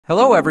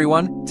Hello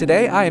everyone,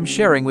 today I am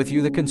sharing with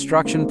you the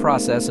construction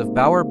process of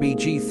Bauer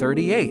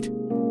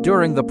BG38.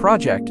 During the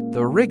project,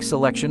 the rig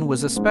selection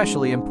was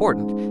especially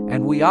important,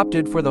 and we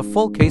opted for the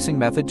full casing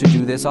method to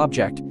do this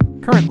object.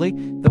 Currently,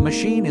 the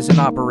machine is in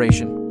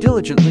operation,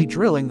 diligently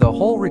drilling the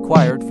hole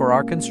required for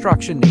our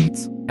construction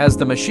needs. As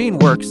the machine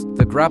works,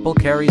 the grapple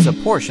carries a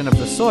portion of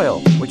the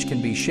soil, which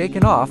can be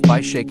shaken off by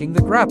shaking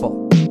the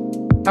grapple.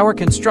 Our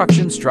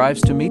construction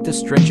strives to meet the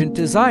stringent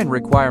design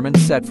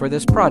requirements set for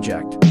this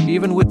project.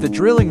 Even with the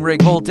drilling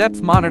rig hole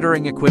depth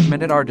monitoring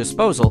equipment at our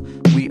disposal,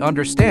 we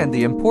understand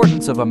the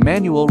importance of a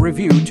manual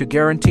review to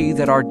guarantee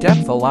that our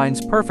depth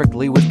aligns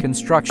perfectly with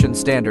construction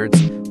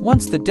standards.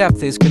 Once the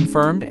depth is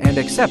confirmed and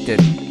accepted,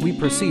 we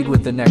proceed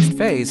with the next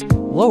phase,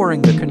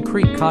 lowering the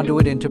concrete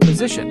conduit into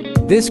position.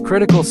 This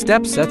critical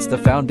step sets the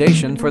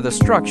foundation for the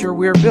structure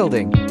we're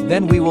building.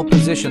 Then we will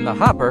position the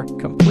hopper,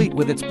 complete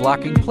with its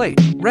blocking plate,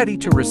 ready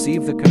to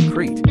receive the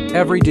concrete.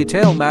 Every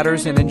detail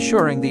matters in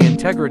ensuring the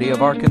integrity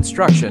of our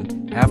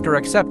construction. After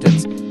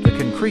acceptance, the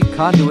concrete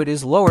conduit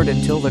is lowered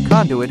until the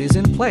conduit is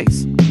in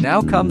place.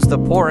 Now comes the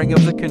pouring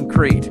of the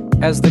concrete.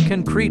 As the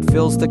concrete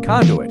fills the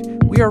conduit,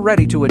 we are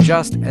ready to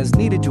adjust as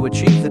needed to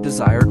achieve the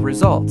desired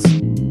results.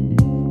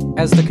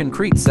 As the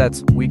concrete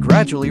sets, we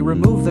gradually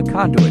remove the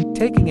conduit,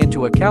 taking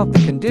into account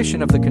the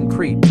condition of the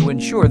concrete to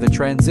ensure the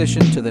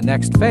transition to the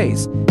next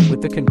phase.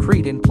 With the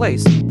concrete in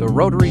place, the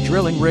rotary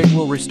drilling rig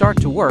will restart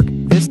to work,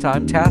 this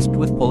time tasked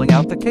with pulling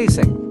out the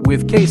casing.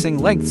 With casing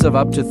lengths of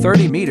up to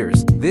 30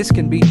 meters, this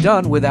can be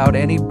done without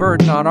any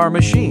burden on our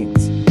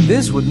machines.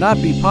 This would not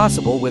be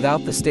possible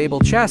without the stable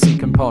chassis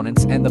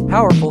components and the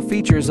powerful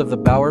features of the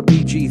Bauer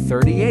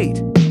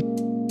BG38.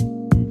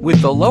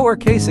 With the lower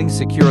casing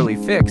securely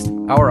fixed,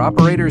 our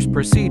operators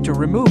proceed to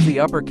remove the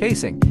upper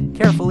casing,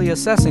 carefully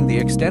assessing the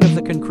extent of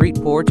the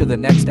concrete pour to the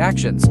next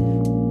actions.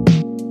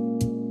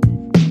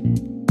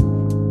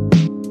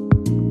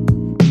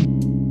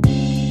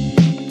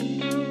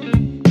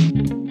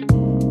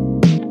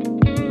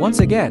 Once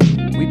again,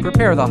 we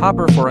prepare the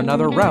hopper for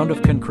another round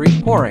of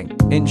concrete pouring.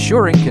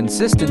 Ensuring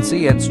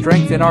consistency and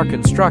strength in our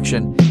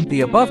construction,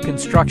 the above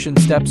construction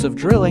steps of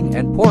drilling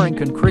and pouring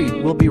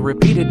concrete will be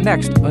repeated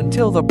next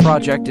until the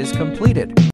project is completed.